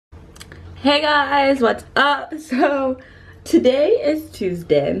Hey guys, what's up? So today is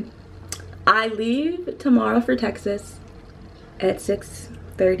Tuesday. I leave tomorrow for Texas at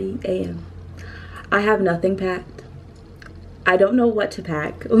 6:30 a.m. I have nothing packed. I don't know what to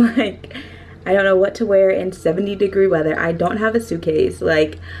pack. Like, I don't know what to wear in 70-degree weather. I don't have a suitcase.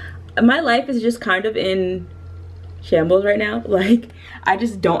 Like, my life is just kind of in shambles right now. Like, I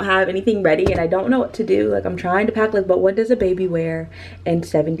just don't have anything ready and I don't know what to do. Like, I'm trying to pack, like, but what does a baby wear in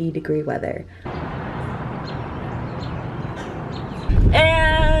 70-degree weather?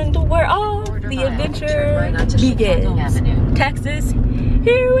 And we're off. The adventure begins. Texas,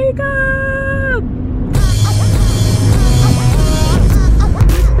 here we go.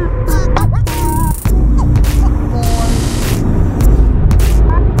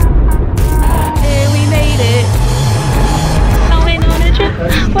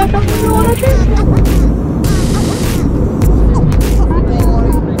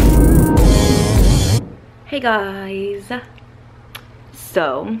 Hey guys,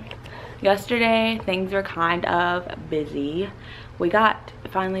 so yesterday things were kind of busy. We got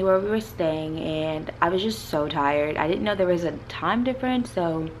finally where we were staying and I was just so tired. I didn't know there was a time difference,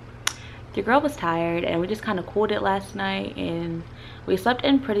 so the girl was tired and we just kind of cooled it last night and we slept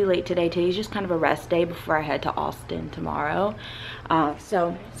in pretty late today. Today's just kind of a rest day before I head to Austin tomorrow.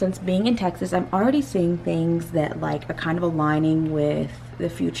 So since being in Texas, I'm already seeing things that like are kind of aligning with the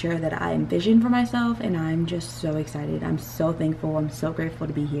future that I envision for myself, and I'm just so excited. I'm so thankful. I'm so grateful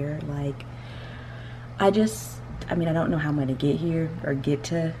to be here. Like, I mean, I don't know how I'm gonna get here or get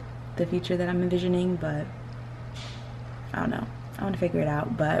to the future that I'm envisioning, but I don't know. I want to figure it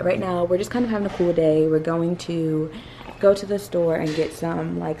out. But right now we're just kind of having a cool day. We're going to go to the store and get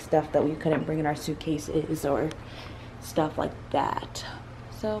some like stuff that we couldn't bring in our suitcases or stuff like that.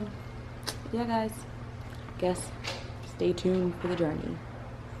 So yeah guys, guess stay tuned for the journey.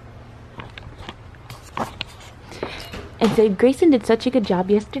 And say, Grayson did such a good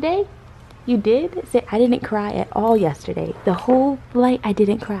job yesterday. You did? Say, I didn't cry at all yesterday. The whole flight I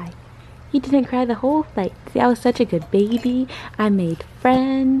didn't cry. He didn't cry the whole flight. See, I was such a good baby. I made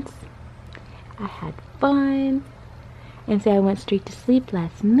friends. I had fun. And say, I went straight to sleep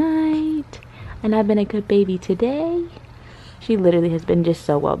last night. And I've been a good baby today. She literally has been just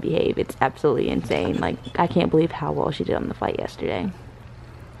so well behaved. It's absolutely insane. Like, I can't believe how well she did on the flight yesterday.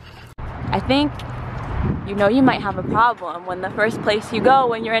 I think, you know, you might have a problem when the first place you go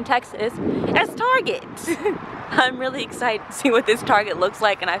when you're in Texas is Target. I'm really excited to see what this Target looks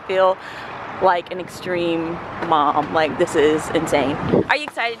like, and I feel like an extreme mom. Like, this is insane. Are you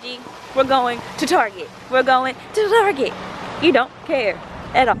excited, G? We're going to Target. We're going to Target. You don't care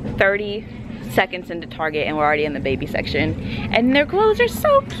at all. 30 seconds into Target and we're already in the baby section. And their clothes are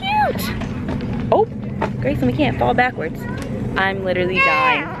so cute. Oh, Grayson, we can't fall backwards. I'm literally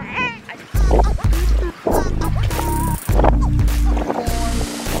dying.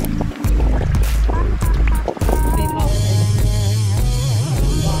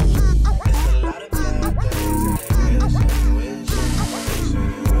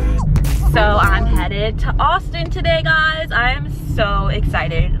 So I'm headed to Austin today, guys. I am so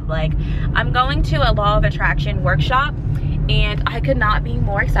excited. Like, I'm going to a law of attraction workshop and I could not be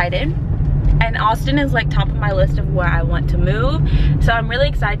more excited. And Austin is like top of my list of where I want to move. So I'm really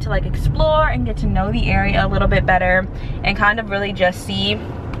excited to like explore and get to know the area a little bit better and kind of really just see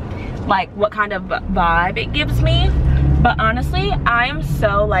like what kind of vibe it gives me. But honestly, I am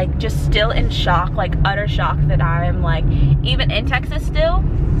so like just still in shock, like utter shock that I am like even in Texas still.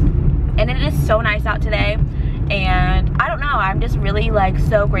 And it is so nice out today. And I don't know, I'm just really like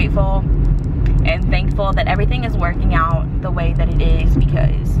so grateful and thankful that everything is working out the way that it is,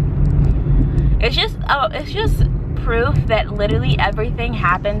 because it's just proof that literally everything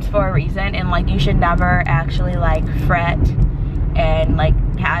happens for a reason, and like you should never actually like fret and like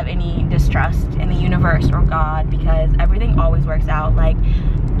have any distrust in the universe or God, because everything always works out. Like,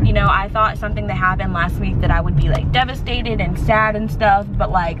 you know, I thought something that happened last week that I would be like devastated and sad and stuff,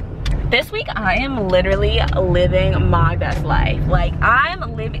 but like this week I am literally living my best life. Like, I'm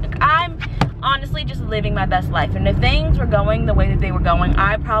honestly just living my best life. And if things were going the way that they were going,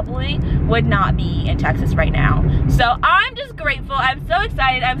 I probably would not be in Texas right now. So I'm just grateful. I'm so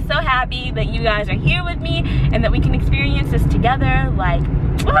excited. I'm so happy that you guys are here with me and that we can experience this together. Like,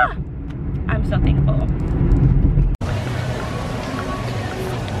 I'm so thankful.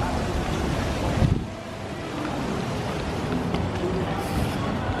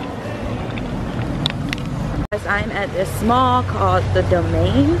 I'm at this mall called The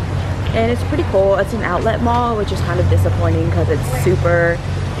Domain, and it's pretty cool. It's an outlet mall, which is kind of disappointing because it's super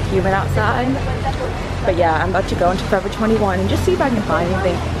humid outside. But yeah, I'm about to go into Forever 21 and just see if I can find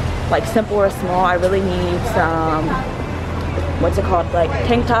anything like simple or small. I really need some, what's it called, like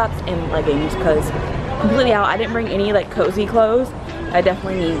tank tops and leggings, because completely out. I didn't bring any like cozy clothes. I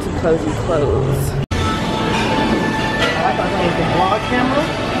definitely need some cozy clothes. Vlog camera?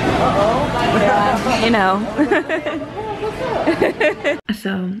 Yeah, you know.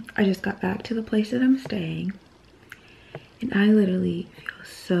 So I just got back to the place that I'm staying, and I literally feel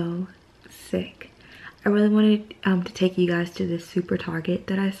so sick. I really wanted to take you guys to this Super Target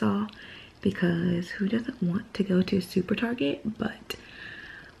that I saw, because who doesn't want to go to a Super Target? But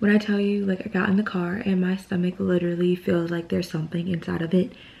when I tell you, like, I got in the car and my stomach literally feels like there's something inside of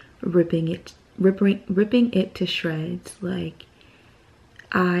it ripping it to shreds. Like,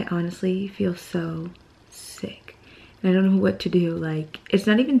 I honestly feel so sick and I don't know what to do. Like, it's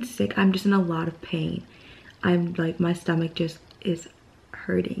not even sick, I'm just in a lot of pain. I'm like, my stomach just is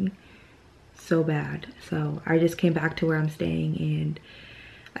hurting so bad. So I just came back to where I'm staying and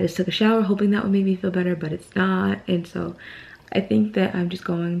I just took a shower hoping that would make me feel better, but it's not. And so I think that I'm just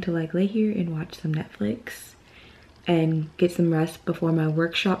going to like lay here and watch some Netflix and get some rest before my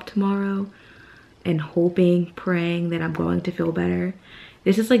workshop tomorrow, and hoping, praying that I'm going to feel better.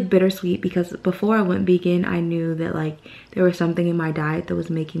 This is like bittersweet, because before I went vegan, I knew that like there was something in my diet that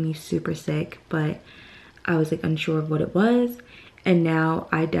was making me super sick, but I was like unsure of what it was. And now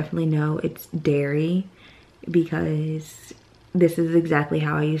I definitely know it's dairy, because this is exactly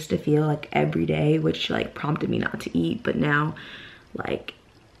how I used to feel like every day, which like prompted me not to eat. But now, like,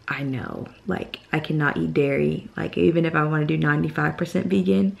 I know, like, I cannot eat dairy. Like, even if I want to do 95%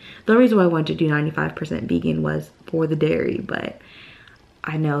 vegan, the reason why I wanted to do 95% vegan was for the dairy, but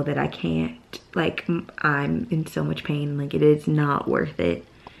I know that I can't. Like, I'm in so much pain. Like, it is not worth it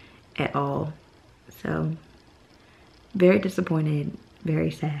at all. So very disappointed,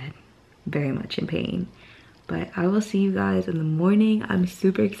 very sad, very much in pain. But I will see you guys in the morning. I'm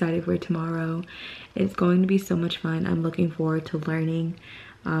super excited for tomorrow. It's going to be so much fun. I'm looking forward to learning.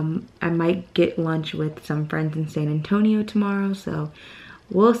 I might get lunch with some friends in San Antonio tomorrow, so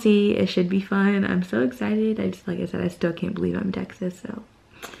we'll see. It should be fun. I'm so excited. I just, like I said, I still can't believe I'm in Texas. So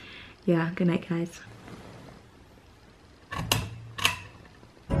yeah, good night, guys.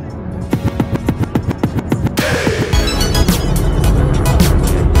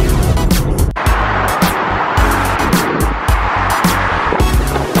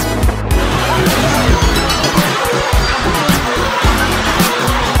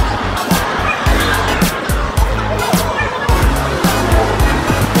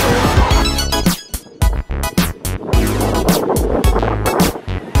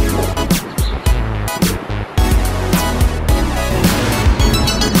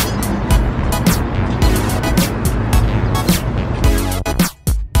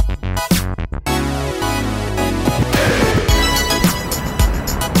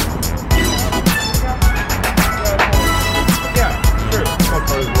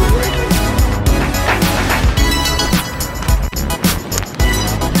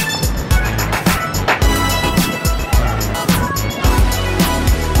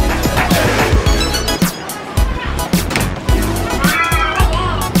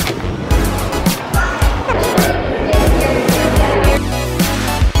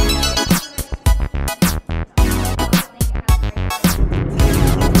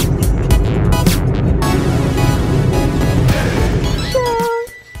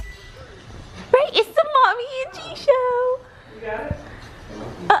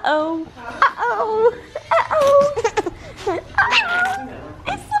 Uh-oh. Uh-oh. Uh-oh.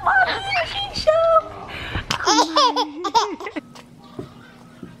 It's the Mommy and G show.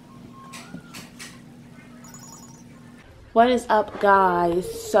 What is up,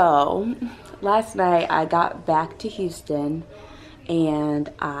 guys? So last night I got back to Houston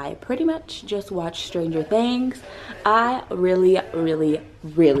and I pretty much just watched Stranger Things. I really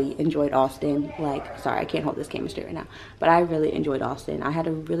enjoyed Austin. Like, sorry, I can't hold this camera straight right now, but I really enjoyed Austin. I had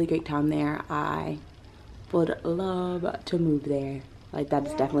a really great time there. I would love to move there. Like,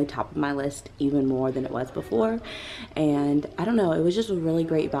 that's definitely top of my list, even more than it was before. And I don't know, it was just really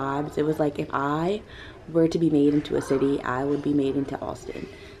great vibes. It was like, if I were to be made into a city, I would be made into Austin.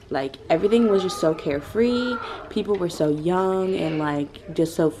 Like, everything was just so carefree. People were so young and like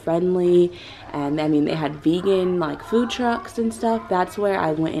just so friendly. And I mean, they had vegan like food trucks and stuff. That's where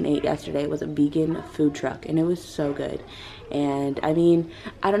I went and ate yesterday. It was a vegan food truck and it was so good. And I mean,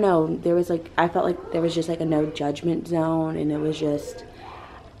 I don't know, there was like, I felt like there was just like a no judgment zone, and it was just,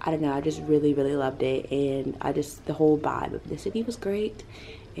 I don't know, I just really loved it. And I just, the whole vibe of the city was great.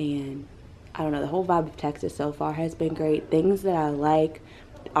 And I don't know, the whole vibe of Texas so far has been great. Things that I like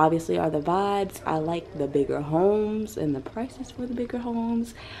obviously are the vibes. I like the bigger homes and the prices for the bigger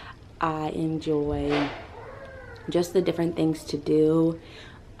homes. I enjoy just the different things to do.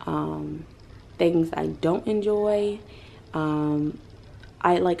 Things I don't enjoy.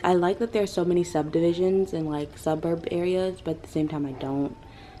 I like that there's so many subdivisions and like suburb areas, but at the same time I don't.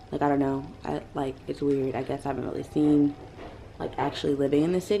 Like, I don't know. It's weird. I guess I haven't really seen like actually living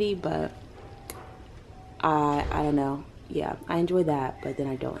in the city, but I don't know. Yeah, I enjoy that, but then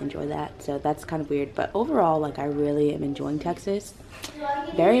I don't enjoy that. So that's kind of weird. But overall, like, I really am enjoying Texas.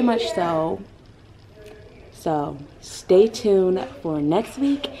 Very much so. So stay tuned for next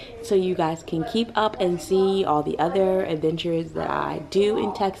week so you guys can keep up and see all the other adventures that I do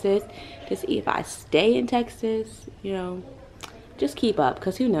in Texas, to see if I stay in Texas, you know. Just keep up,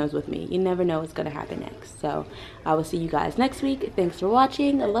 because who knows with me. You never know what's going to happen next. So I will see you guys next week. Thanks for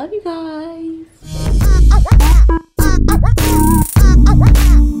watching. I love you guys.